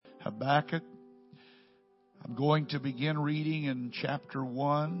Habakkuk. I'm going to begin reading in chapter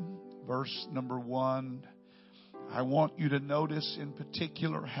 1, verse number 1. I want you to notice in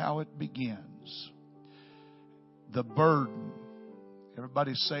particular how it begins. The burden.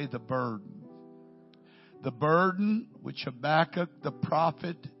 Everybody say the burden. The burden which Habakkuk the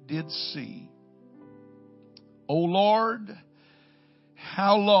prophet did see. O Lord,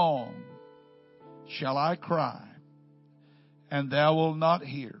 how long shall I cry, and thou wilt not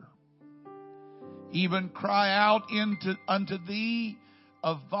hear? Even cry out unto thee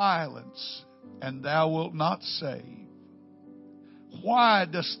of violence, and thou wilt not save. Why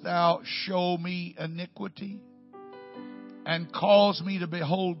dost thou show me iniquity, and cause me to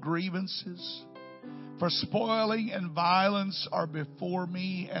behold grievances? For spoiling and violence are before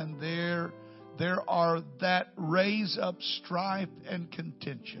me, and there are that raise up strife and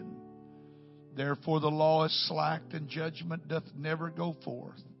contention. Therefore the law is slacked, and judgment doth never go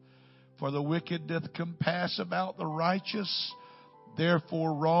forth. For the wicked doth compass about the righteous,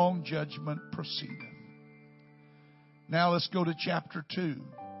 therefore wrong judgment proceedeth. Now let's go to chapter 2.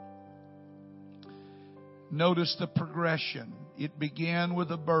 Notice the progression. It began with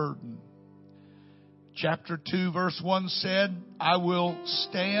a burden. Chapter 2 verse 1 said, I will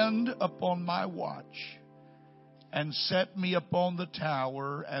stand upon my watch, and set me upon the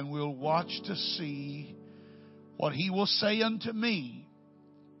tower, and will watch to see what he will say unto me,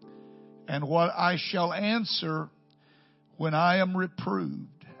 and what I shall answer when I am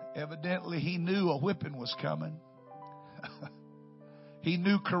reproved. Evidently he knew a whipping was coming. He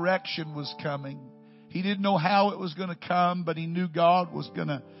knew correction was coming. He didn't know how it was going to come, but he knew God was going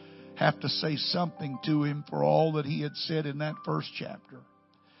to have to say something to him for all that he had said in that first chapter.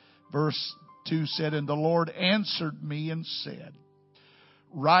 Verse 2 said, And the Lord answered me and said,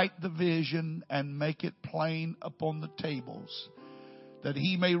 Write the vision and make it plain upon the tables, that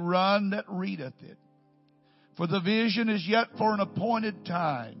he may run that readeth it. For the vision is yet for an appointed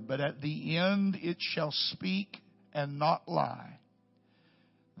time, but at the end it shall speak and not lie.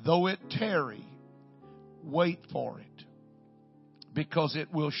 Though it tarry, wait for it, because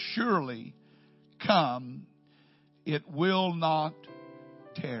it will surely come. It will not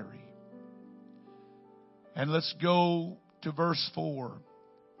tarry. And let's go to verse 4,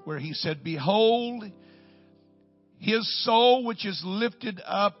 where he said, Behold, his soul which is lifted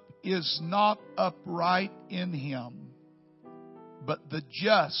up is not upright in him, but the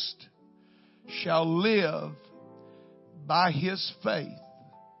just shall live by his faith.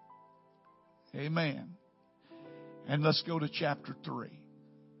 Amen. And let's go to chapter 3.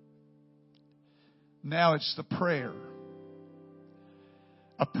 Now it's the prayer.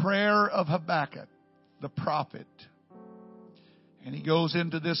 A prayer of Habakkuk, the prophet. And he goes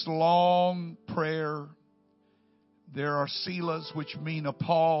into this long prayer. There are selahs, which mean a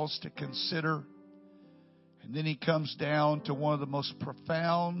pause to consider. And then he comes down to one of the most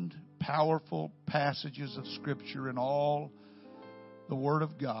profound, powerful passages of Scripture in all the Word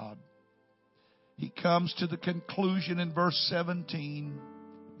of God. He comes to the conclusion in verse 17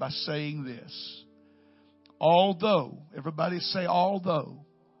 by saying this. Although, everybody say although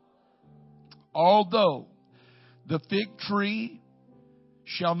the fig tree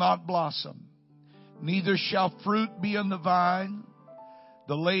shall not blossom, neither shall fruit be in the vine,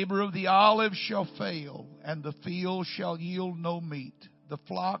 the labor of the olive shall fail, and the field shall yield no meat. The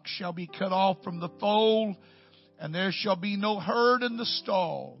flock shall be cut off from the fold, and there shall be no herd in the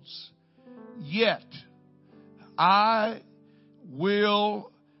stalls. Yet I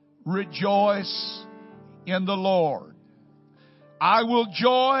will rejoice in the Lord. I will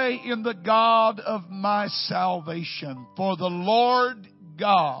joy in the God of my salvation, for the Lord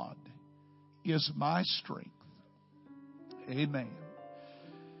God is my strength. Amen.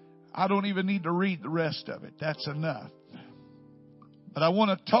 I don't even need to read the rest of it. That's enough. But I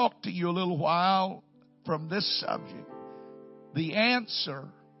want to talk to you a little while from this subject. The answer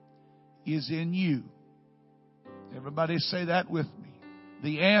is in you. Everybody say that with me.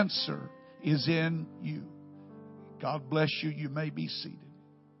 The answer is in you. God bless you. You may be seated.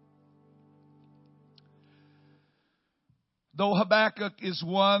 Though Habakkuk is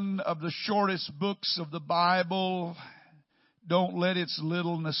one of the shortest books of the Bible, don't let its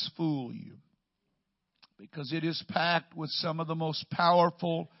littleness fool you, because it is packed with some of the most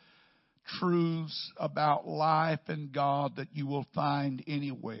powerful truths about life and God that you will find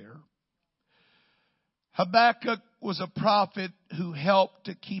anywhere. Habakkuk was a prophet who helped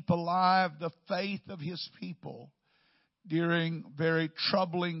to keep alive the faith of his people during very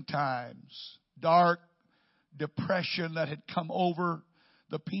troubling times, dark depression that had come over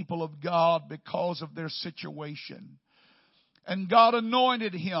the people of God because of their situation. And God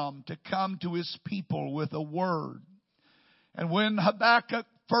anointed him to come to his people with a word. And when Habakkuk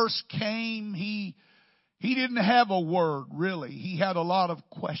first came, he didn't have a word, really. He had a lot of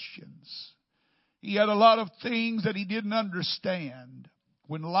questions. He had a lot of things that he didn't understand.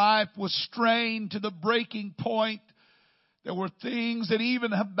 When life was strained to the breaking point, there were things that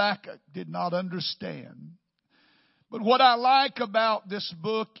even Habakkuk did not understand. But what I like about this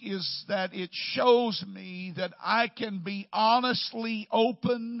book is that it shows me that I can be honestly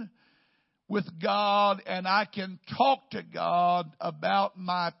open with God, and I can talk to God about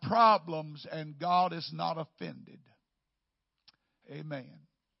my problems, and God is not offended. Amen.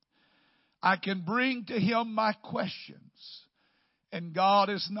 I can bring to Him my questions, and God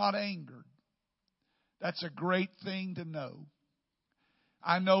is not angered. That's a great thing to know.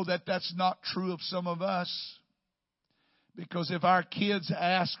 I know that that's not true of some of us, because if our kids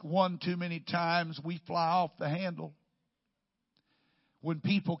ask one too many times, we fly off the handle. When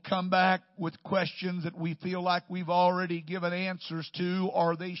people come back with questions that we feel like we've already given answers to,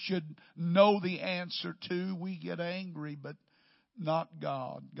 or they should know the answer to, we get angry, but not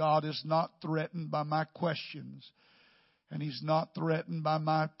God. God is not threatened by my questions, and He's not threatened by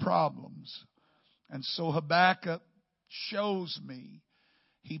my problems. And so Habakkuk shows me,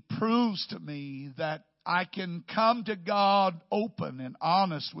 he proves to me that I can come to God open and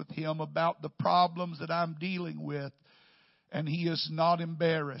honest with Him about the problems that I'm dealing with, and He is not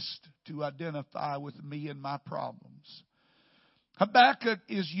embarrassed to identify with me and my problems. Habakkuk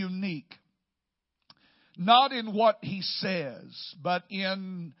is unique, not in what he says, but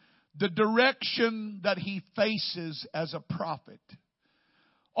in the direction that he faces as a prophet.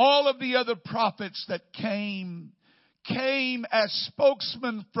 All of the other prophets that came as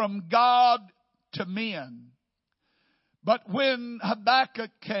spokesmen from God to men. But when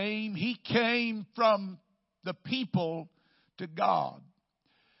Habakkuk came, he came from the people to God.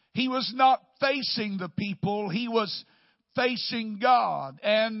 He was not facing the people, he was facing God.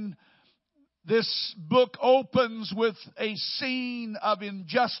 And this book opens with a scene of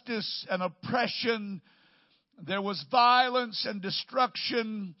injustice and oppression. There was violence and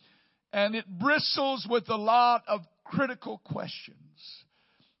destruction, and it bristles with a lot of critical questions.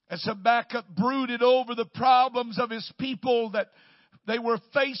 As Habakkuk brooded over the problems of his people that they were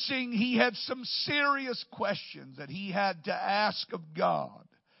facing, he had some serious questions that he had to ask of God.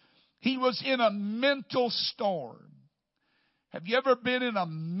 He was in a mental storm. Have you ever been in a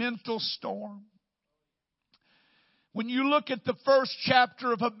mental storm? When you look at the first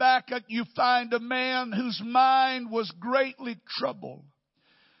chapter of Habakkuk, you find a man whose mind was greatly troubled.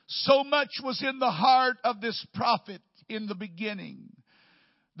 So much was in the heart of this prophet in the beginning.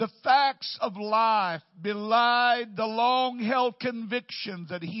 The facts of life belied the long-held convictions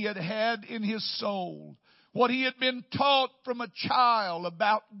that he had had in his soul. What he had been taught from a child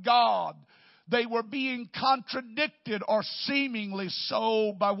about God, they were being contradicted, or seemingly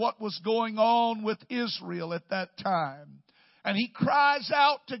so, by what was going on with Israel at that time. And he cries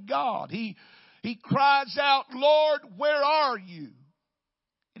out to God. He cries out, "Lord, where are you?"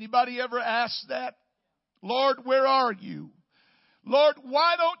 Anybody ever asked that? "Lord, where are you? Lord,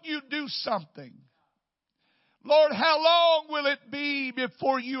 why don't you do something? Lord, how long will it be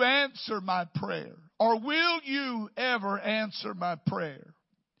before you answer my prayer? Or will you ever answer my prayer?"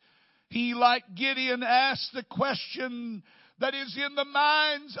 He, like Gideon, asked the question that is in the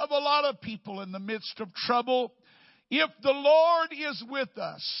minds of a lot of people in the midst of trouble. If the Lord is with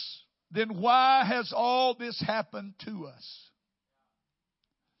us, then why has all this happened to us?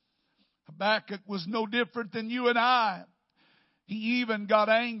 Habakkuk was no different than you and I. He even got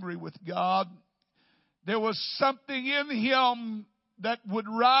angry with God. There was something in him that would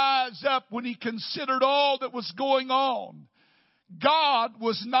rise up when he considered all that was going on. God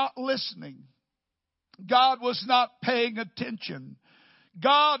was not listening. God was not paying attention.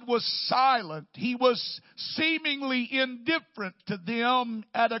 God was silent. He was seemingly indifferent to them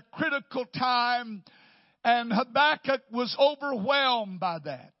at a critical time. And Habakkuk was overwhelmed by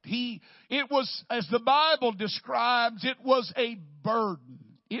that. It was, as the Bible describes, it was a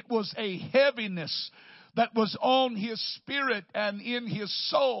burden. It was a heaviness that was on his spirit and in his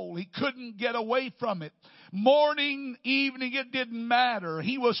soul. He couldn't get away from it. Morning, evening, it didn't matter.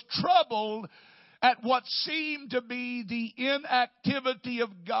 He was troubled at what seemed to be the inactivity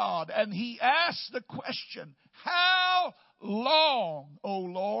of God. And he asked the question, "How long, O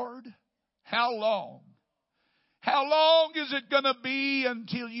Lord? How long? How long is it going to be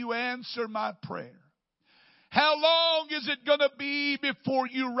until you answer my prayer? How long is it going to be before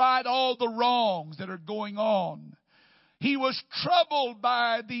you right all the wrongs that are going on?" He was troubled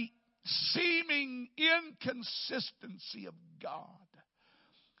by the seeming inconsistency of God.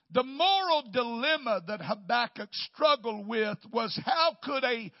 The moral dilemma that Habakkuk struggled with was, how could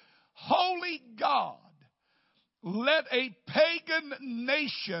a holy God let a pagan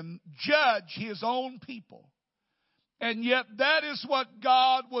nation judge his own people? And yet that is what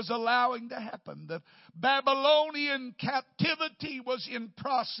God was allowing to happen. The Babylonian captivity was in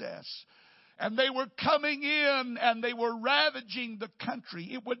process. And they were coming in and they were ravaging the country.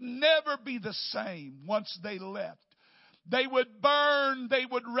 It would never be the same once they left. They would burn, they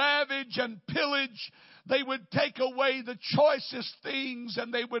would ravage and pillage. They would take away the choicest things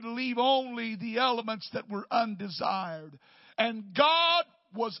and they would leave only the elements that were undesired. And God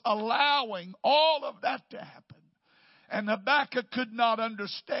was allowing all of that to happen. And Habakkuk could not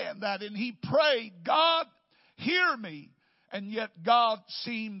understand that. And he prayed, God, hear me. And yet God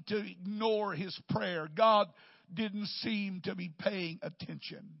seemed to ignore his prayer. God didn't seem to be paying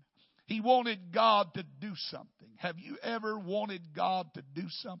attention. He wanted God to do something. Have you ever wanted God to do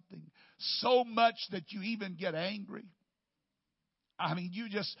something so much that you even get angry? I mean,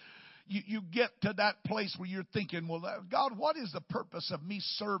 you get to that place where you're thinking, well, God, what is the purpose of me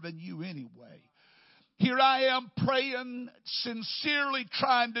serving you anyway? Here I am praying, sincerely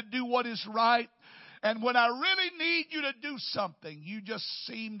trying to do what is right. And when I really need you to do something, you just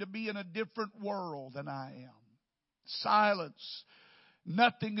seem to be in a different world than I am. Silence.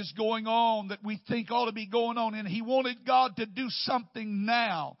 Nothing is going on that we think ought to be going on. And he wanted God to do something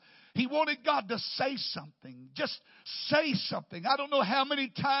now. He wanted God to say something. Just say something. I don't know how many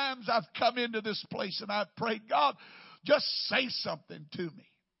times I've come into this place and I've prayed, God, just say something to me.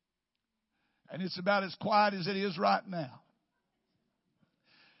 And it's about as quiet as it is right now.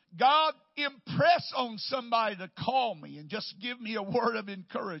 God, impress on somebody to call me and just give me a word of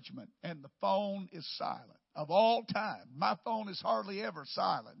encouragement. And the phone is silent. Of all time, my phone is hardly ever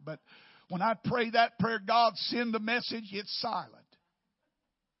silent. But when I pray that prayer, God, send a message, it's silent.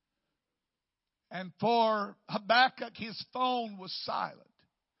 And for Habakkuk, his phone was silent.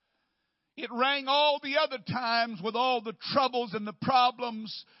 It rang all the other times with all the troubles and the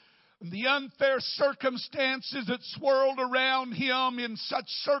problems and the unfair circumstances that swirled around him. In such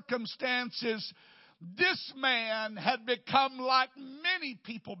circumstances, this man had become like many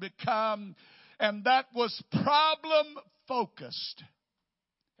people become, and that was problem focused.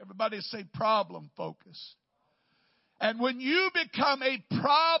 Everybody say problem focused. And when you become a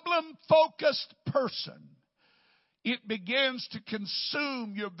problem focused person, it begins to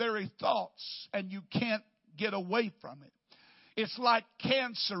consume your very thoughts and you can't get away from it. It's like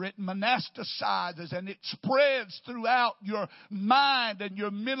cancer. It metastasizes and it spreads throughout your mind and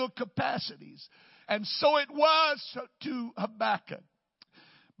your mental capacities. And so it was to Habakkuk.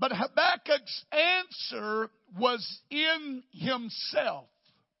 But Habakkuk's answer was in himself.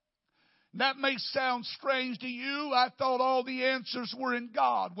 That may sound strange to you. I thought all the answers were in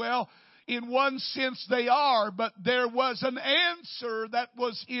God. Well, in one sense they are, but there was an answer that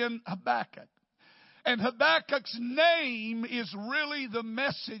was in Habakkuk. And Habakkuk's name is really the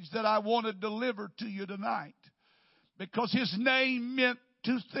message that I want to deliver to you tonight. Because his name meant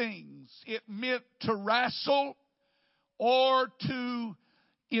two things. It meant to wrestle or to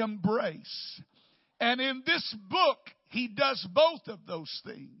embrace. And in this book, he does both of those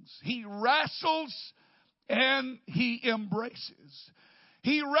things. He wrestles and he embraces.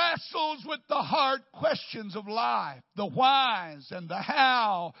 He wrestles with the hard questions of life, the whys and the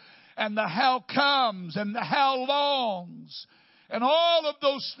how comes and the how longs, and all of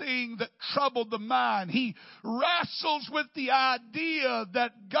those things that trouble the mind. He wrestles with the idea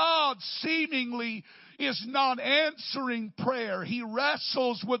that God seemingly is not answering prayer. He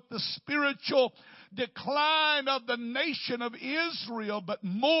wrestles with the spiritual decline of the nation of Israel, but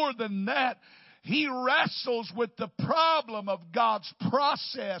more than that, he wrestles with the problem of God's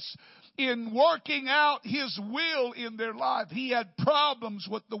process in working out his will in their life. He had problems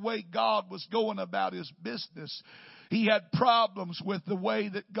with the way God was going about his business. He had problems with the way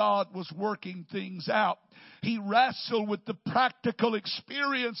that God was working things out. He wrestled with the practical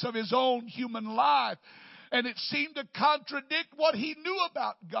experience of his own human life. And it seemed to contradict what he knew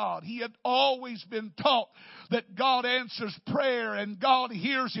about God. He had always been taught that God answers prayer and God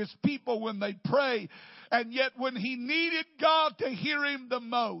hears his people when they pray. And yet when he needed God to hear him the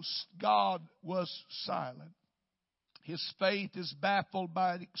most, God was silent. His faith is baffled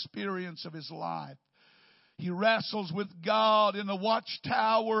by the experience of his life. He wrestles with God in a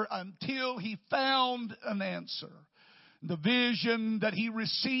watchtower until he found an answer. The vision that he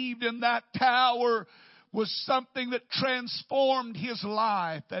received in that tower was something that transformed his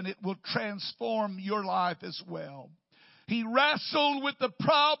life, and it will transform your life as well. He wrestled with the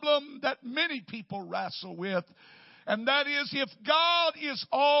problem that many people wrestle with. And that is, if God is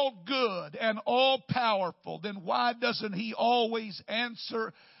all good and all powerful, then why doesn't He always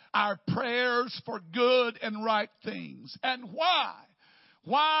answer our prayers for good and right things? And why?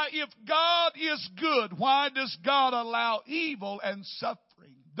 Why, if God is good, why does God allow evil and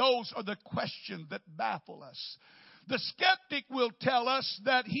suffering? Those are the questions that baffle us. The skeptic will tell us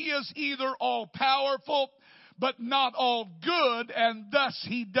that He is either all powerful but not all good, and thus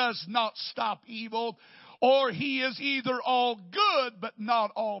He does not stop evil, or He is either all good but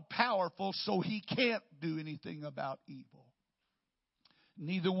not all powerful, so He can't do anything about evil.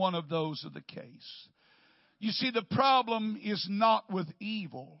 Neither one of those are the case. You see, the problem is not with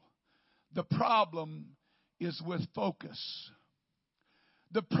evil. The problem is with focus.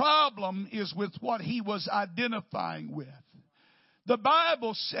 The problem is with what he was identifying with. The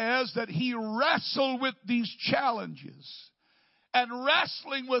Bible says that he wrestled with these challenges, and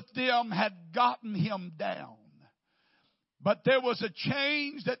wrestling with them had gotten him down. But there was a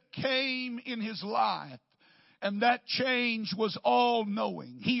change that came in his life, and that change was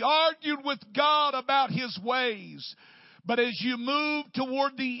all-knowing. He argued with God about his ways. But as you move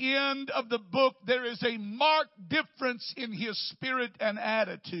toward the end of the book, there is a marked difference in his spirit and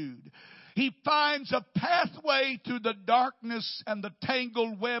attitude. He finds a pathway through the darkness and the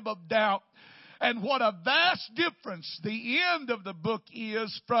tangled web of doubt. And what a vast difference the end of the book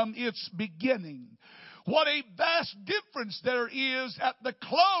is from its beginning. What a vast difference there is at the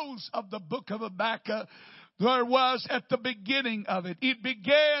close of the book of Habakkuk there was at the beginning of it. It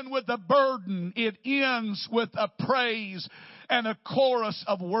began with a burden. It ends with a praise and a chorus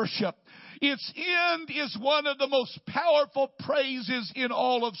of worship. Its end is one of the most powerful praises in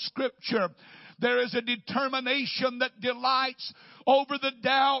all of Scripture. There is a determination that delights over the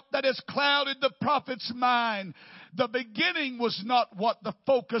doubt that has clouded the prophet's mind. The beginning was not what the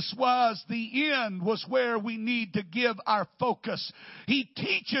focus was. The end was where we need to give our focus. He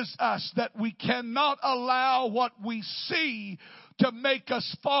teaches us that we cannot allow what we see to make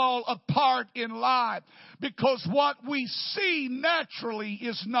us fall apart in life, because what we see naturally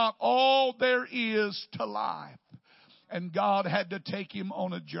is not all there is to life. And God had to take him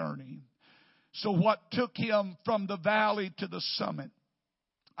on a journey. So what took him from the valley to the summit?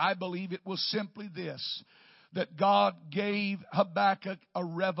 I believe it was simply this, that God gave Habakkuk a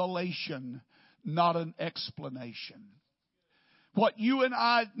revelation, not an explanation. What you and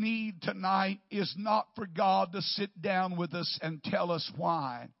I need tonight is not for God to sit down with us and tell us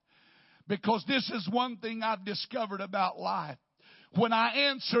why. Because this is one thing I've discovered about life. When I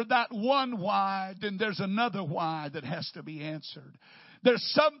answer that one why, then there's another why that has to be answered. There's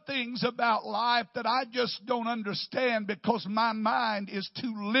some things about life that I just don't understand because my mind is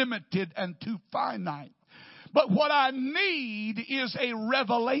too limited and too finite. But what I need is a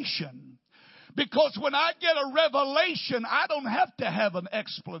revelation. Because when I get a revelation, I don't have to have an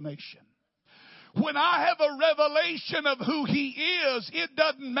explanation. When I have a revelation of who he is, it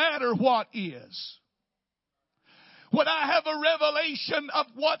doesn't matter what is. When I have a revelation of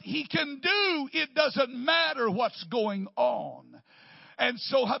what he can do, it doesn't matter what's going on. And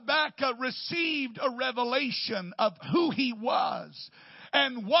so Habakkuk received a revelation of who he was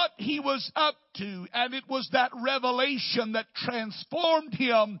and what he was up to. And it was that revelation that transformed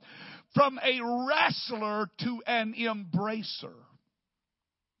him from a wrestler to an embracer.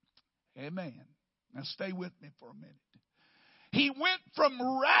 Amen. Now stay with me for a minute. He went from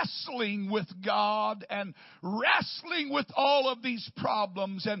wrestling with God and wrestling with all of these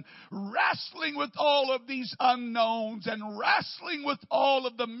problems and wrestling with all of these unknowns and wrestling with all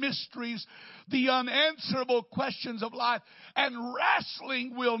of the mysteries, the unanswerable questions of life. And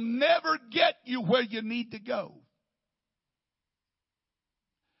wrestling will never get you where you need to go.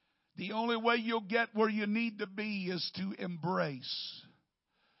 The only way you'll get where you need to be is to embrace.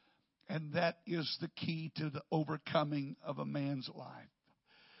 And that is the key to the overcoming of a man's life.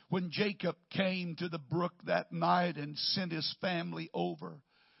 When Jacob came to the brook that night and sent his family over,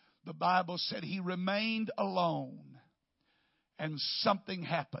 the Bible said he remained alone. And something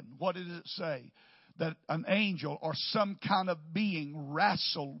happened. What did it say? That an angel or some kind of being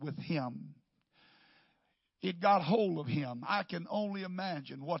wrestled with him. It got hold of him. I can only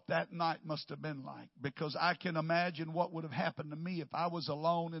imagine what that night must have been like, because I can imagine what would have happened to me if I was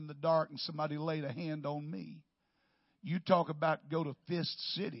alone in the dark and somebody laid a hand on me. You talk about go to Fist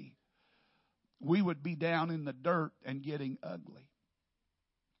City. We would be down in the dirt and getting ugly.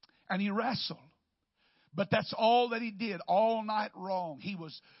 And he wrestled. But that's all that he did all night long. He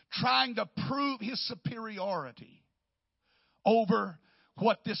was trying to prove his superiority over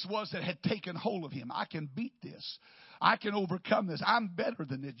what this was that had taken hold of him. I can beat this. I can overcome this. I'm better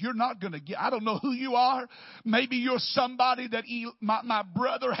than this. You're not going to get, I don't know who you are. Maybe you're somebody that my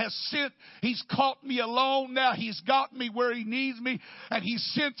brother has sent. He's caught me alone now. He's got me where he needs me. And he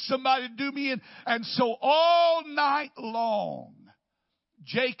sent somebody to do me in. And so all night long,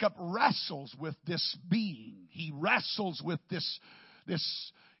 Jacob wrestles with this being. He wrestles with this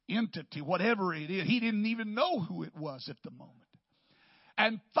entity, whatever it is. He didn't even know who it was at the moment.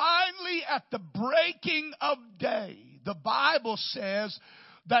 And finally, at the breaking of day, the Bible says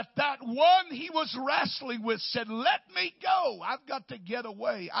that one he was wrestling with said, "Let me go. I've got to get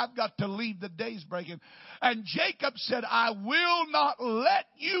away. I've got to leave. The day's breaking." And Jacob said, "I will not let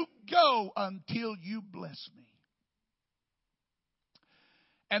you go until you bless me."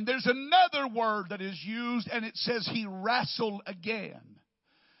 And there's another word that is used, and it says he wrestled again.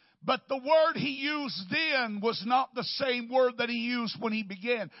 But the word he used then was not the same word that he used when he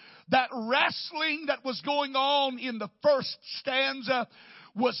began. That wrestling that was going on in the first stanza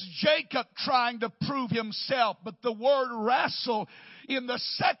was Jacob trying to prove himself. But the word wrestle in the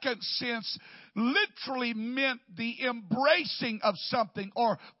second sense literally meant the embracing of something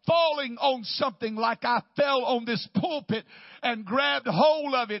or falling on something, like I fell on this pulpit and grabbed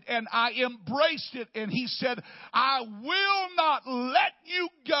hold of it and I embraced it. And he said, "I will not let you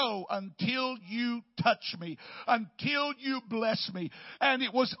go until you touch me, until you bless me." And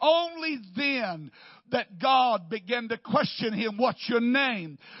it was only then that God began to question him. "What's your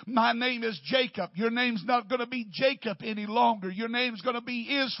name?" "My name is Jacob." "Your name's not going to be Jacob any longer. Your name's going to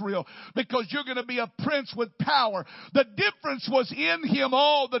be Israel, because you're going to be a prince with power." The difference was in him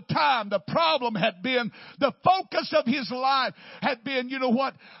all the time. The problem had been, the focus of his life had been, you know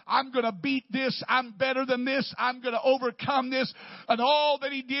what? I'm going to beat this. I'm better than this. I'm going to overcome this. And all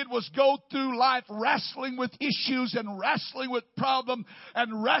that he did was go through life wrestling with issues and wrestling with problems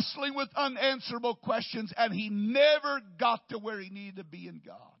and wrestling with unanswerable questions. And he never got to where he needed to be in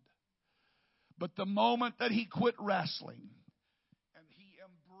God. But the moment that he quit wrestling and he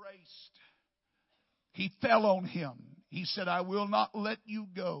embraced, he fell on him. He said, "I will not let you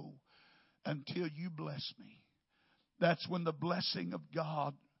go until you bless me." That's when the blessing of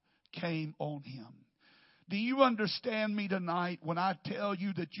God came on him. Do you understand me tonight when I tell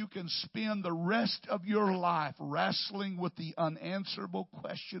you that you can spend the rest of your life wrestling with the unanswerable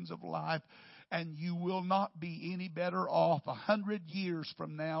questions of life, and you will not be any better off 100 years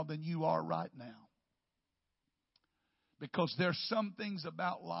from now than you are right now? Because there's some things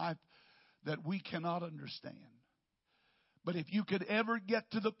about life that we cannot understand. But if you could ever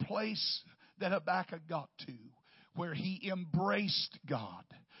get to the place that Habakkuk got to, where he embraced God.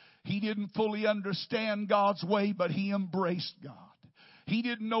 He didn't fully understand God's way, but he embraced God. He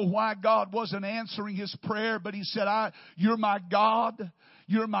didn't know why God wasn't answering his prayer, but he said, "You're my God.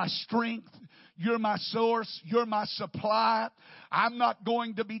 You're my strength. You're my source. You're my supply. I'm not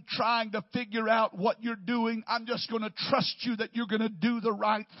going to be trying to figure out what you're doing. I'm just going to trust you that you're going to do the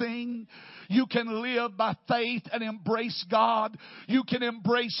right thing." You can live by faith and embrace God. You can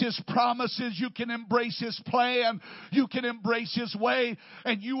embrace his promises. You can embrace his plan. You can embrace his way.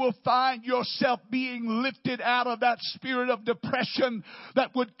 And you will find yourself being lifted out of that spirit of depression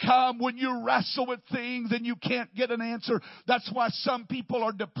that would come when you wrestle with things and you can't get an answer. That's why some people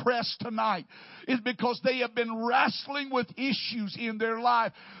are depressed tonight. Is because they have been wrestling with issues in their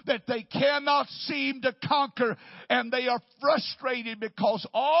life that they cannot seem to conquer. And they are frustrated because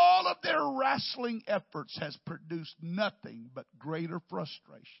all of their wrestling efforts has produced nothing but greater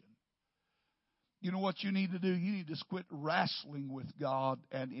frustration. You know what you need to do? You need to quit wrestling with God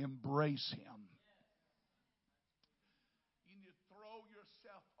and embrace him. You need to throw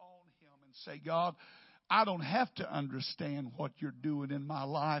yourself on him and say, "God, I don't have to understand what you're doing in my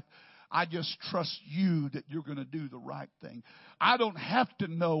life. I just trust you that you're going to do the right thing. I don't have to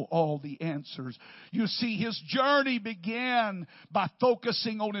know all the answers." You see, his journey began by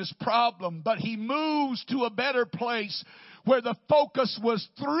focusing on his problem, but he moves to a better place where the focus was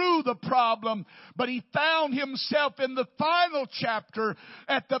through the problem, but he found himself in the final chapter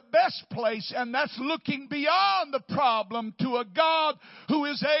at the best place, and that's looking beyond the problem to a God who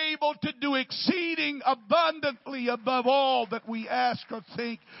is able to do exceeding abundantly above all that we ask or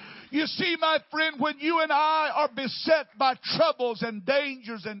think. You see, my friend, when you and I are beset by troubles and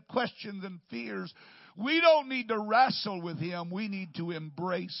dangers and questions and fears, we don't need to wrestle with him. We need to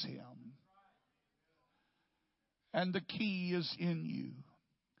embrace him. And the key is in you.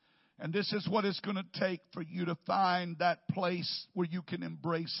 And this is what it's going to take for you to find that place where you can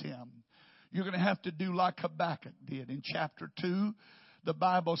embrace him. You're going to have to do like Habakkuk did. In chapter 2, the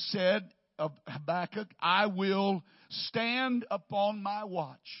Bible said, of Habakkuk, I will stand upon my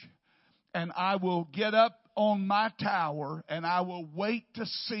watch, and I will get up on my tower, and I will wait to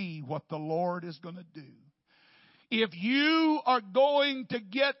see what the Lord is going to do. If you are going to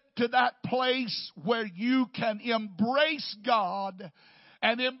get to that place where you can embrace God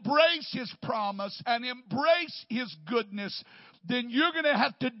and embrace His promise and embrace His goodness, then you're going to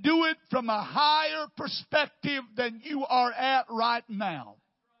have to do it from a higher perspective than you are at right now.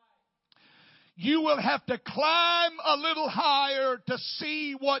 You will have to climb a little higher to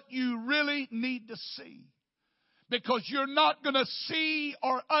see what you really need to see. Because you're not going to see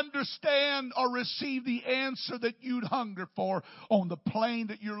or understand or receive the answer that you'd hunger for on the plane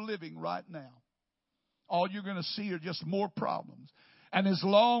that you're living right now. All you're going to see are just more problems. And as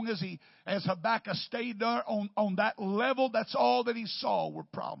long as Habakkuk stayed there on that level, that's all that he saw were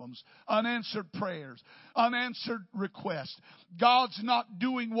problems. Unanswered prayers, unanswered requests. God's not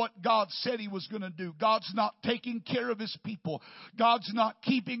doing what God said He was going to do. God's not taking care of His people. God's not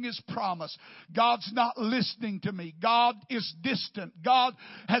keeping His promise. God's not listening to me. God is distant. God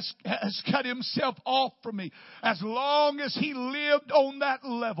has cut Himself off from me. As long as he lived on that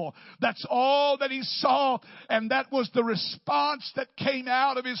level, that's all that he saw, and that was the response that came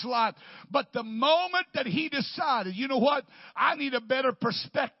out of his life. But the moment that he decided, you know what? I need a better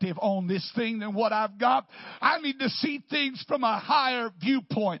perspective on this thing than what I've got. I need to see things from a higher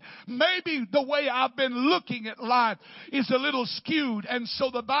viewpoint. Maybe the way I've been looking at life is a little skewed. And so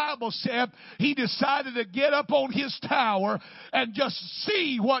the Bible said he decided to get up on his tower and just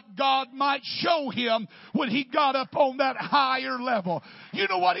see what God might show him when he got up on that higher level. You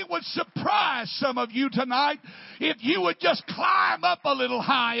know what? It would surprise some of you tonight if you would just climb up a little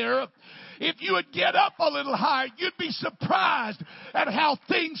higher. If you would get up a little higher, you'd be surprised at how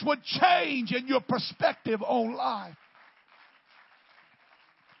things would change in your perspective on life.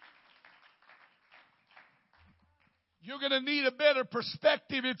 You're going to need a better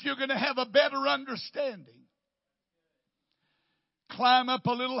perspective if you're going to have a better understanding. Climb up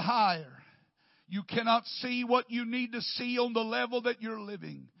a little higher. You cannot see what you need to see on the level that you're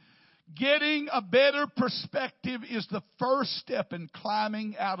living. Getting a better perspective is the first step in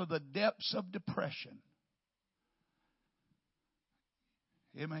climbing out of the depths of depression.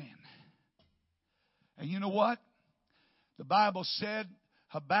 Amen. And you know what? The Bible said,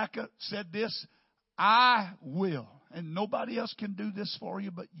 Habakkuk said this, I will. And nobody else can do this for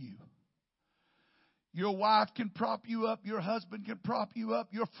you but you. Your wife can prop you up. Your husband can prop you up.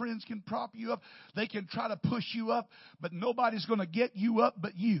 Your friends can prop you up. They can try to push you up. But nobody's going to get you up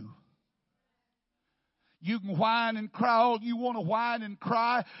but you. You can whine and cry all you want to whine and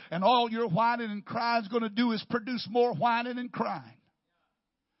cry, and all your whining and crying is going to do is produce more whining and crying.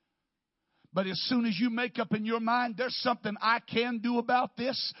 But as soon as you make up in your mind, there's something I can do about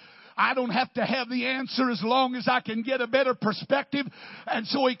this. I don't have to have the answer as long as I can get a better perspective. And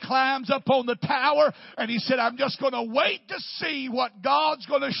so he climbs up on the tower and he said, I'm just going to wait to see what God's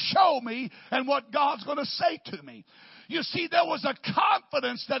going to show me and what God's going to say to me. You see, there was a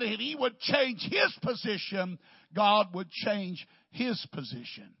confidence that if he would change his position, God would change his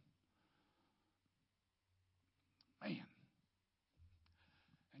position. Man.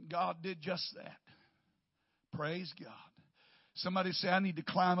 And God did just that. Praise God. Somebody say, I need to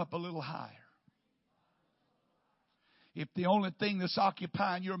climb up a little higher. If the only thing that's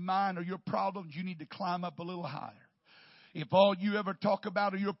occupying your mind are your problems, you need to climb up a little higher. If all you ever talk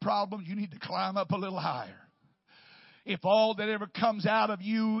about are your problems, you need to climb up a little higher. If all that ever comes out of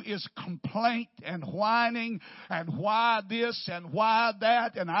you is complaint and whining and why this and why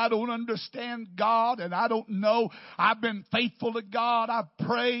that and I don't understand God and I don't know, I've been faithful to God, I've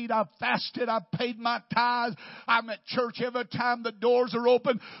prayed, I've fasted, I've paid my tithes, I'm at church every time the doors are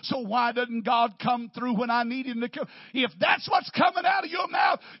open, so why doesn't God come through when I need Him to come? If that's what's coming out of your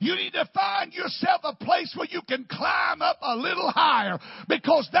mouth, you need to find yourself a place where you can climb up a little higher,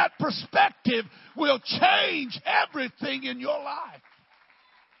 because that perspective will change everything in your life.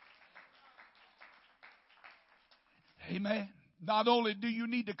 Amen. Not only do you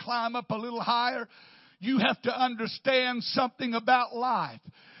need to climb up a little higher, you have to understand something about life.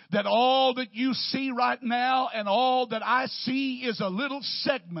 That all that you see right now and all that I see is a little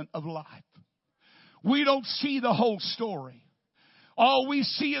segment of life. We don't see the whole story. All we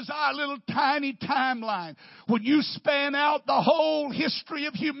see is our little tiny timeline. When you span out the whole history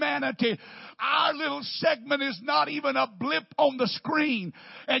of humanity, our little segment is not even a blip on the screen.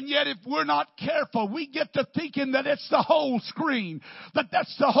 And yet if we're not careful, we get to thinking that it's the whole screen, that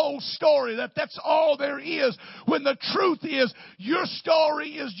that's the whole story, that that's all there is, when the truth is your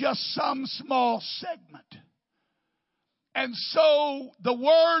story is just some small segment. And so the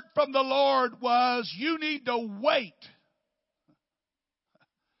word from the Lord was, you need to wait.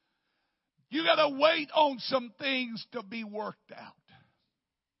 You got to wait on some things to be worked out.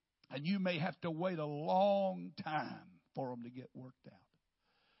 And you may have to wait a long time for them to get worked out.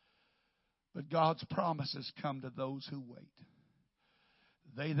 But God's promises come to those who wait.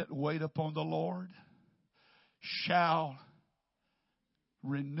 They that wait upon the Lord shall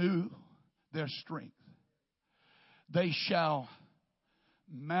renew their strength. They shall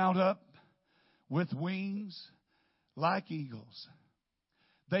mount up with wings like eagles.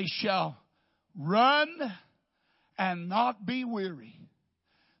 They shall run and not be weary.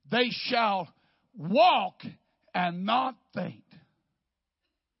 They shall walk and not faint.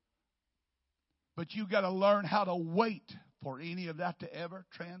 But you got to learn how to wait for any of that to ever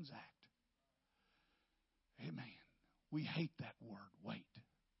transact. Amen. We hate that word, wait.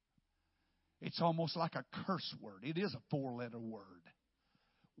 It's almost like a curse word. It is a 4-letter word.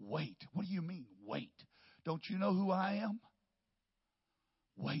 Wait. What do you mean, wait? Don't you know who I am?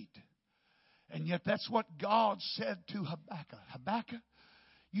 Wait. And yet that's what God said to Habakkuk. Habakkuk,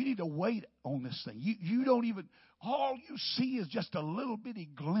 you need to wait on this thing. You don't even, all you see is just a little bitty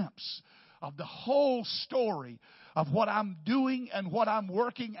glimpse of the whole story of what I'm doing and what I'm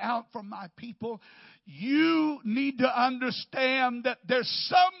working out for my people. You need to understand that there's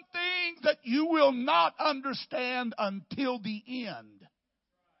something that you will not understand until the end.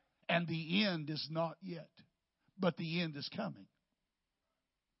 And the end is not yet, but the end is coming.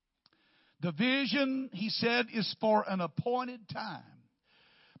 The vision, he said, is for an appointed time.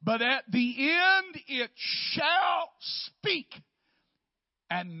 But at the end, it shall speak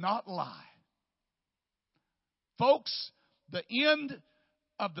and not lie. Folks, the end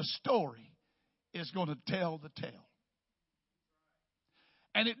of the story is going to tell the tale.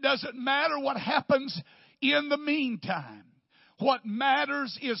 And it doesn't matter what happens in the meantime. What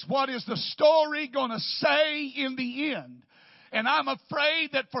matters is what is the story going to say in the end. And I'm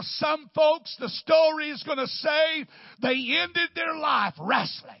afraid that for some folks, the story is going to say they ended their life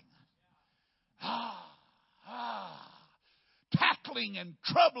wrestling. Tackling and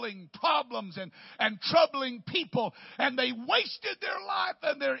troubling problems and troubling people. And they wasted their life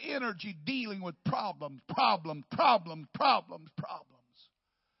and their energy dealing with problems.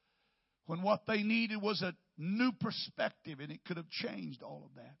 When what they needed was a new perspective, and it could have changed all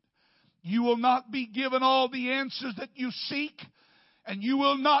of that. You will not be given all the answers that you seek, and you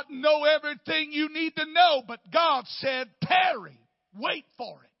will not know everything you need to know. But God said, tarry, wait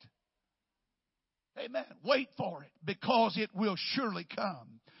for it. Amen. Wait for it, because it will surely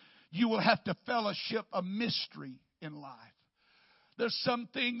come. You will have to fellowship a mystery in life. There's some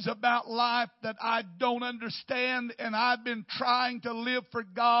things about life that I don't understand, and I've been trying to live for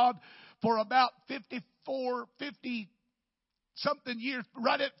God for about 50 something years,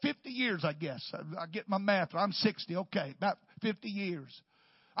 right at 50 years, I guess. I get my math. I'm 60. Okay, about 50 years.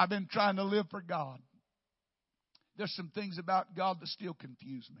 I've been trying to live for God. There's some things about God that still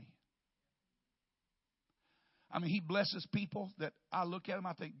confuse me. I mean, He blesses people that I look at them,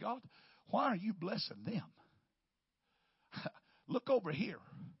 I think, God, why are you blessing them? Look over here.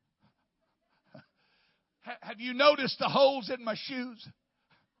 Have you noticed the holes in my shoes?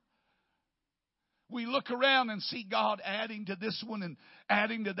 We look around and see God adding to this one and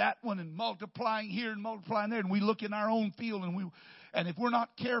adding to that one and multiplying here and multiplying there. And we look in our own field and if we're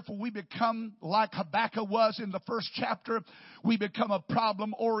not careful, we become like Habakkuk was in the first chapter. We become a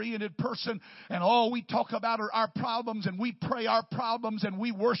problem-oriented person, and all we talk about are our problems, and we pray our problems, and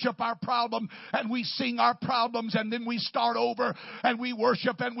we worship our problem, and we sing our problems, and then we start over, and we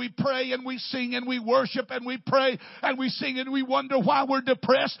worship, and we pray, and we sing, and we worship, and we pray, and we sing, and we wonder why we're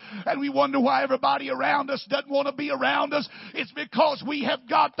depressed, and we wonder why everybody around us doesn't want to be around us. It's because we have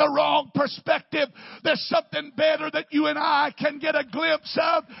got the wrong perspective. There's something better that you and I can get a glimpse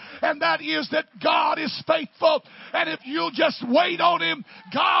of, and that is that God is faithful, and if you'll just wait on Him,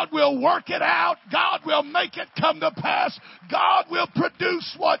 God will work it out. God will make it come to pass. God will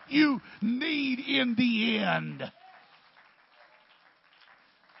produce what you need in the end.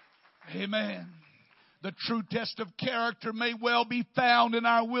 Amen. The true test of character may well be found in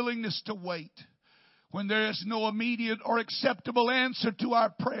our willingness to wait. When there is no immediate or acceptable answer to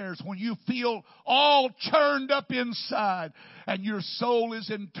our prayers, when you feel all churned up inside and your soul is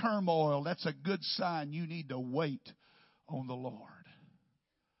in turmoil, that's a good sign you need to wait on the Lord.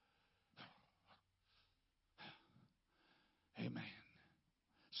 Amen.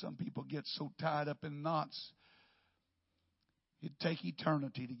 Some people get so tied up in knots, it'd take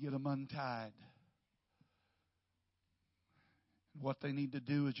eternity to get them untied. What they need to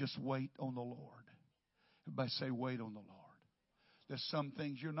do is just wait on the Lord. Everybody say, wait on the Lord. There's some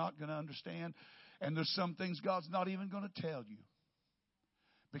things you're not going to understand. And there's some things God's not even going to tell you.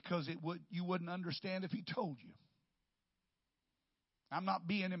 Because you wouldn't understand if He told you. I'm not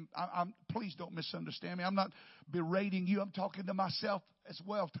being, please don't misunderstand me. I'm not berating you. I'm talking to myself as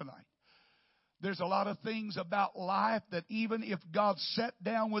well tonight. There's a lot of things about life that even if God sat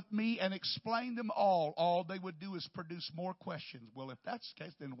down with me and explained them all they would do is produce more questions. Well, if that's the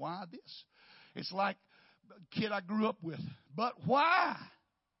case, then why this? It's like a kid I grew up with. But why?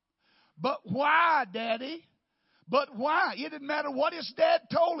 But why, Daddy? But why? It didn't matter what his dad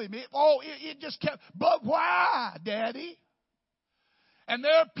told him. It just kept, but why, Daddy? And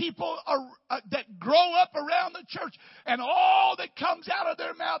there are people that grow up around the church, and all that comes out of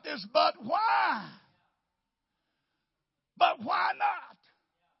their mouth is, but why? But why not?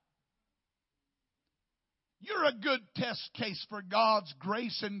 You're a good test case for God's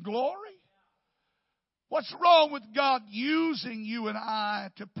grace and glory. What's wrong with God using you and I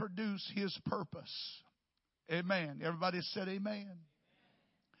to produce His purpose? Amen. Everybody said amen.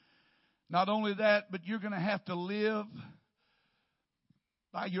 Not only that, but you're going to have to live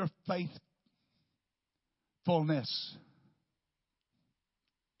by your faithfulness.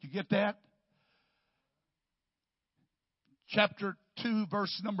 You get that? Chapter 2,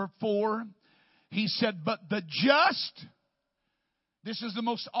 verse number 4. He said, but the just, this is the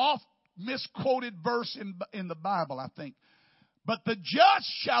most oft misquoted verse in the Bible, I think. But the just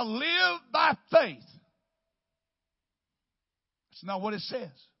shall live by faith. That's not what it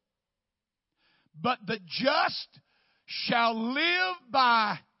says. But the just shall live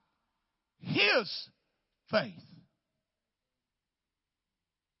by his faith.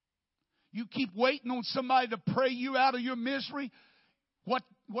 You keep waiting on somebody to pray you out of your misery.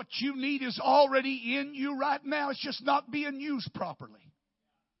 What you need is already in you right now. It's just not being used properly.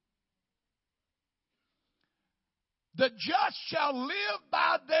 The just shall live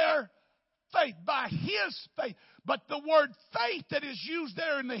by their faith, by his faith. But the word faith that is used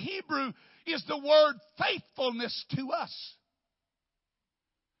there in the Hebrew is the word faithfulness to us.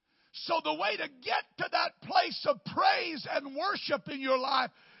 So the way to get to that place of praise and worship in your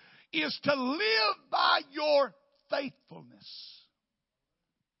life is to live by your faithfulness.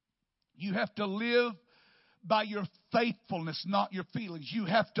 You have to live by your faithfulness, not your feelings. You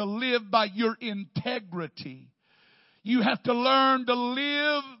have to live by your integrity. You have to learn to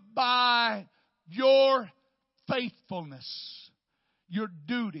live by your faithfulness, your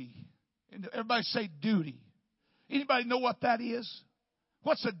duty. And everybody say duty. Anybody know what that is?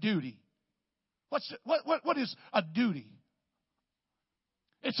 What's a duty? What is a duty?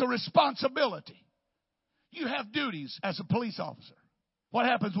 It's a responsibility. You have duties as a police officer. What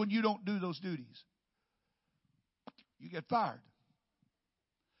happens when you don't do those duties? You get fired.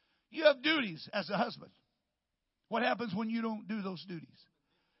 You have duties as a husband. What happens when you don't do those duties?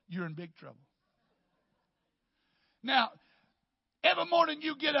 You're in big trouble. Now, every morning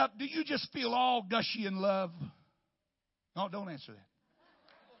you get up, do you just feel all gushy in love? No, don't answer that.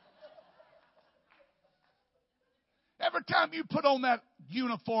 Every time you put on that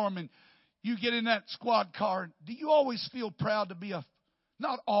uniform and you get in that squad car, do you always feel proud to be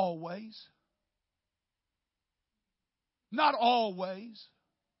not always. Not always.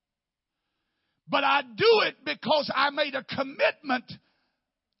 But I do it because I made a commitment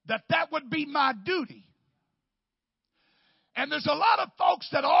that would be my duty. And there's a lot of folks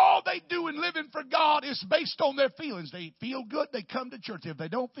that all they do in living for God is based on their feelings. They feel good, they come to church. If they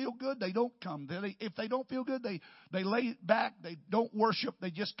don't feel good, they don't come. If they don't feel good, they lay back. They don't worship.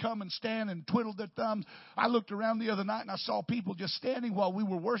 They just come and stand and twiddle their thumbs. I looked around the other night and I saw people just standing while we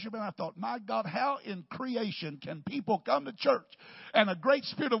were worshiping. I thought, my God, how in creation can people come to church and a great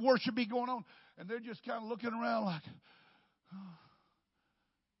spirit of worship be going on? And they're just kind of looking around like, oh,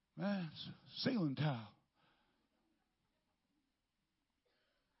 man, it's ceiling tile.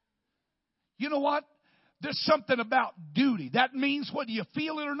 You know what? There's something about duty. That means whether you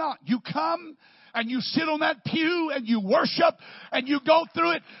feel it or not. You come and you sit on that pew and you worship and you go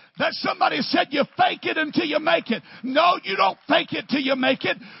through it. That somebody said you fake it until you make it. No, you don't fake it till you make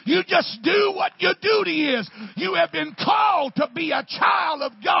it. You just do what your duty is. You have been called to be a child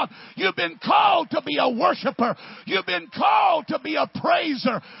of God. You've been called to be a worshiper. You've been called to be a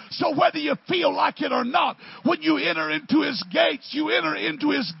praiser. So whether you feel like it or not, when you enter into His gates, you enter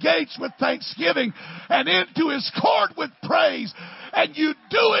into His gates with thanksgiving and into His court with praise. And you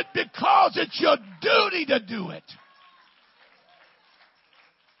do it because it's your duty to do it.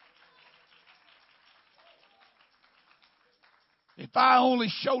 If I only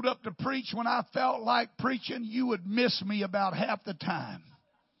showed up to preach when I felt like preaching, you would miss me about half the time.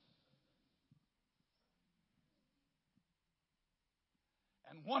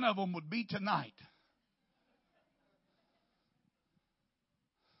 And one of them would be tonight.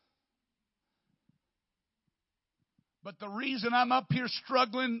 But the reason I'm up here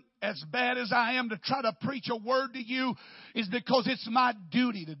struggling as bad as I am to try to preach a word to you is because it's my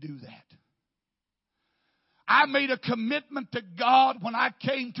duty to do that. I made a commitment to God when I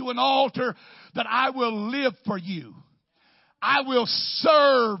came to an altar that I will live for you. I will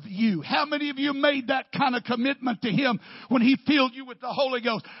serve you. How many of you made that kind of commitment to Him when He filled you with the Holy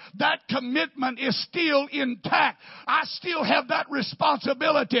Ghost? That commitment is still intact. I still have that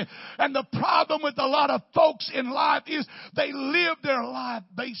responsibility. And the problem with a lot of folks in life is they live their life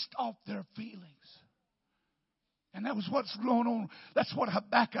based off their feelings. And that was what's going on. That's what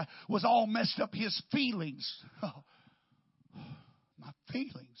Habakkuk was all messed up, his feelings. Oh, my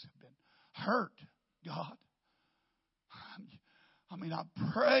feelings have been hurt, God. I mean, I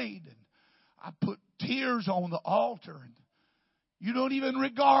prayed and I put tears on the altar, and you don't even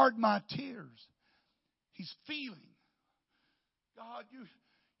regard my tears. He's feeling, God,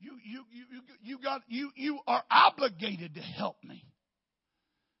 you are obligated to help me.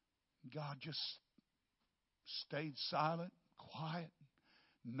 God just stayed silent, quiet,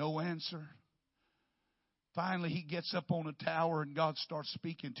 no answer. Finally, he gets up on a tower and God starts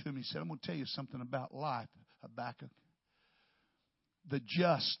speaking to him. He said, I'm going to tell you something about life, Habakkuk. The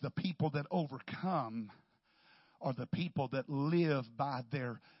just, the people that overcome, are the people that live by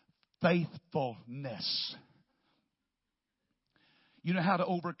their faithfulness. You know how to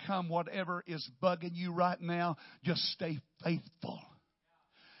overcome whatever is bugging you right now? Just stay faithful.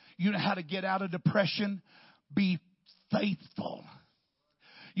 You know how to get out of depression? Be faithful.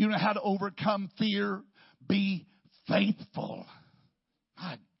 You know how to overcome fear? Be faithful.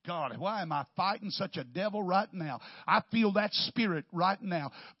 My God, why am I fighting such a devil right now? I feel that spirit right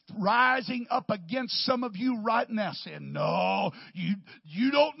now rising up against some of you right now, saying, no,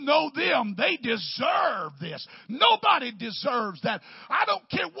 you don't know them. They deserve this. Nobody deserves that. I don't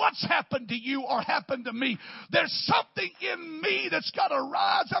care what's happened to you or happened to me. There's something in me that's got to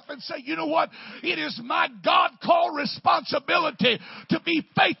rise up and say, you know what? It is my God-called responsibility to be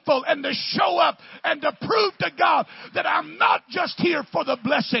faithful and to show up and to prove to God that I'm not just here for the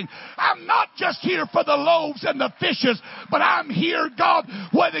blessing. I'm not just here for the loaves and the fishes, but I'm here, God,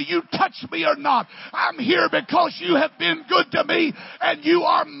 whether you touch me or not. I'm here because you have been good to me and you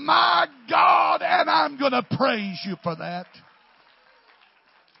are my God, and I'm going to praise you for that.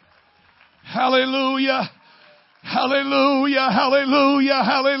 Hallelujah. Hallelujah. Hallelujah.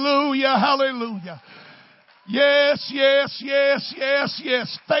 Hallelujah. Hallelujah. Yes, yes, yes, yes,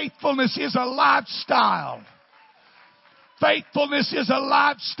 yes. Faithfulness is a lifestyle. Faithfulness is a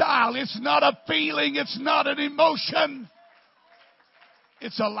lifestyle. It's not a feeling. It's not an emotion.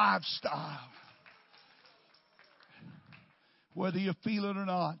 It's a lifestyle. Whether you feel it or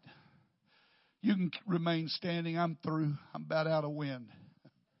not, you can remain standing. I'm through. I'm about out of wind.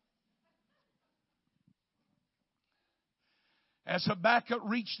 As Habakkuk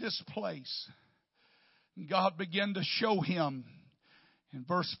reached this place, God began to show him in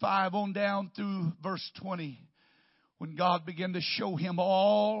verse 5 on down through verse 20, when God began to show him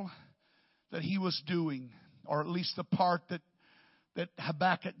all that he was doing, or at least the part that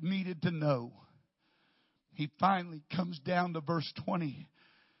Habakkuk needed to know. He finally comes down to verse 20,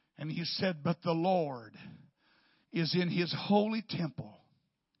 and he said, but the Lord is in His holy temple.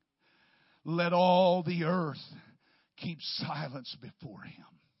 Let all the earth keep silence before Him.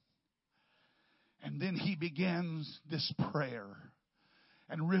 And then he begins this prayer.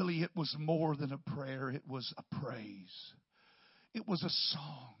 And really it was more than a prayer. It was a praise. It was a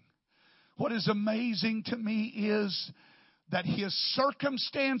song. What is amazing to me is that his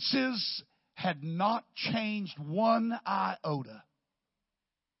circumstances had not changed one iota.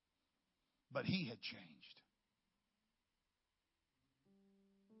 But he had changed.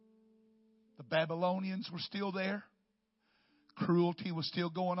 The Babylonians were still there. Cruelty was still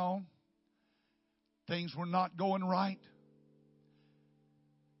going on. Things were not going right.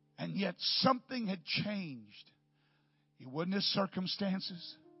 And yet something had changed. It wasn't his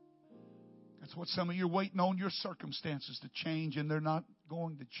circumstances. That's what some of you are waiting on, your circumstances to change, and they're not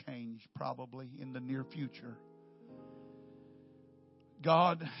going to change probably in the near future.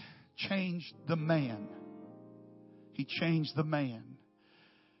 God changed the man. He changed the man.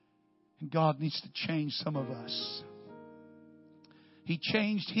 And God needs to change some of us. He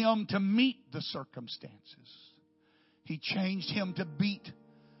changed him to meet the circumstances. He changed him to beat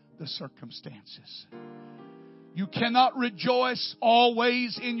the circumstances. You cannot rejoice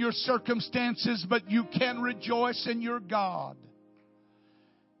always in your circumstances, but you can rejoice in your God.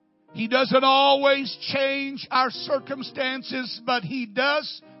 He doesn't always change our circumstances, but He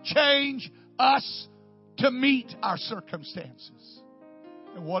does change us to meet our circumstances.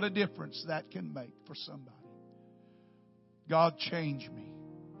 And what a difference that can make for somebody. God, change me.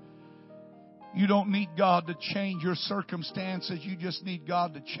 You don't need God to change your circumstances. You just need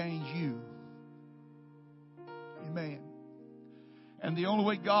God to change you. Amen. And the only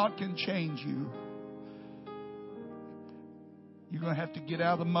way God can change you, you're going to have to get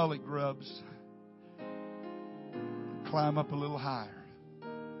out of the mullet grubs and climb up a little higher.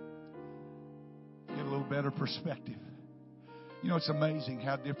 Get a little better perspective. You know, it's amazing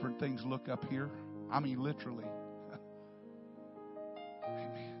how different things look up here. I mean, literally.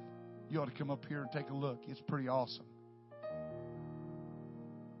 Amen. You ought to come up here and take a look. It's pretty awesome.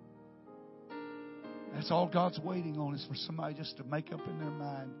 That's all God's waiting on, is for somebody just to make up in their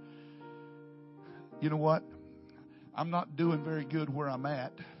mind, you know what? I'm not doing very good where I'm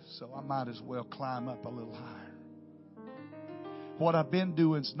at, so I might as well climb up a little higher. What I've been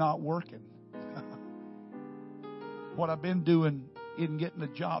doing is not working. What I've been doing isn't getting the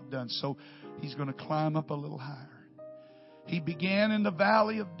job done, so he's going to climb up a little higher. He began in the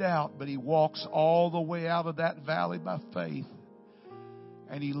valley of doubt, but he walks all the way out of that valley by faith.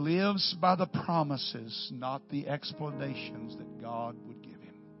 And he lives by the promises, not the explanations that God would give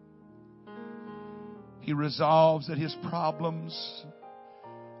him. He resolves that his problems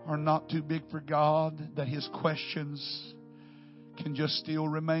are not too big for God, that his questions can just still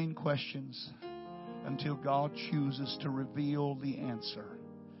remain questions until God chooses to reveal the answer.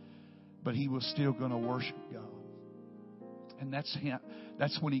 But he was still going to worship God. And that's him.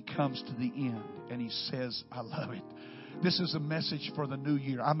 That's when he comes to the end and he says, I love it. This is a message for the new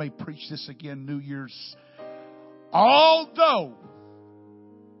year. I may preach this again New Year's. Although,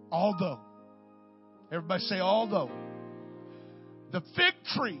 everybody say although, the fig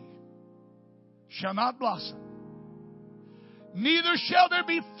tree shall not blossom, neither shall there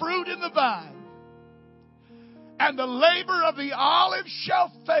be fruit in the vine, and the labor of the olive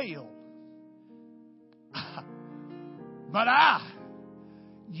shall fail. But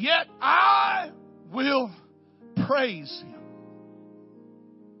yet I will praise Him.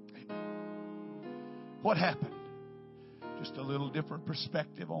 Amen. What happened? Just a little different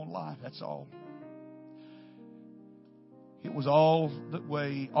perspective on life. That's all. It was all the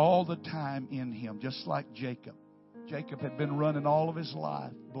way, all the time in him, just like Jacob. Jacob had been running all of his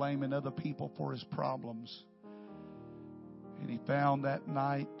life, blaming other people for his problems. And he found that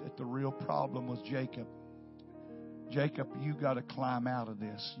night that the real problem was Jacob. Jacob, you got to climb out of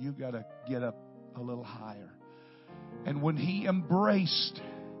this. You got to get up a little higher. And when he embraced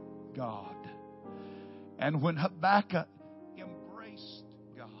God, and when Habakkuk embraced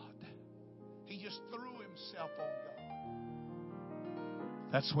God, he just threw himself on God.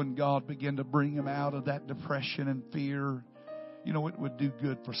 That's when God began to bring him out of that depression and fear. You know, it would do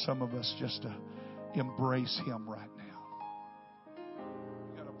good for some of us just to embrace Him right now.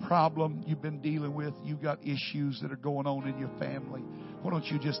 Problem you've been dealing with, you've got issues that are going on in your family. Why don't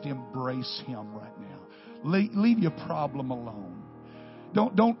you just embrace Him right now? Leave your problem alone.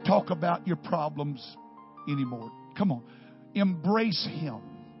 Don't talk about your problems anymore. Come on. Embrace Him.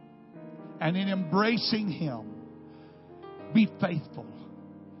 And in embracing Him, be faithful.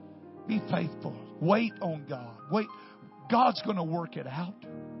 Be faithful. Wait on God. Wait. God's going to work it out.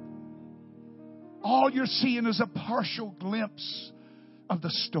 All you're seeing is a partial glimpse of the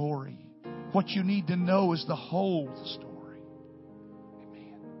story. What you need to know is the whole story.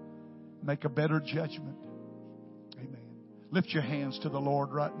 Amen. Make a better judgment. Amen. Lift your hands to the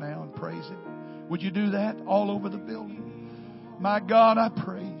Lord right now and praise Him. Would you do that all over the building? My God, I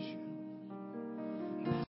praise You.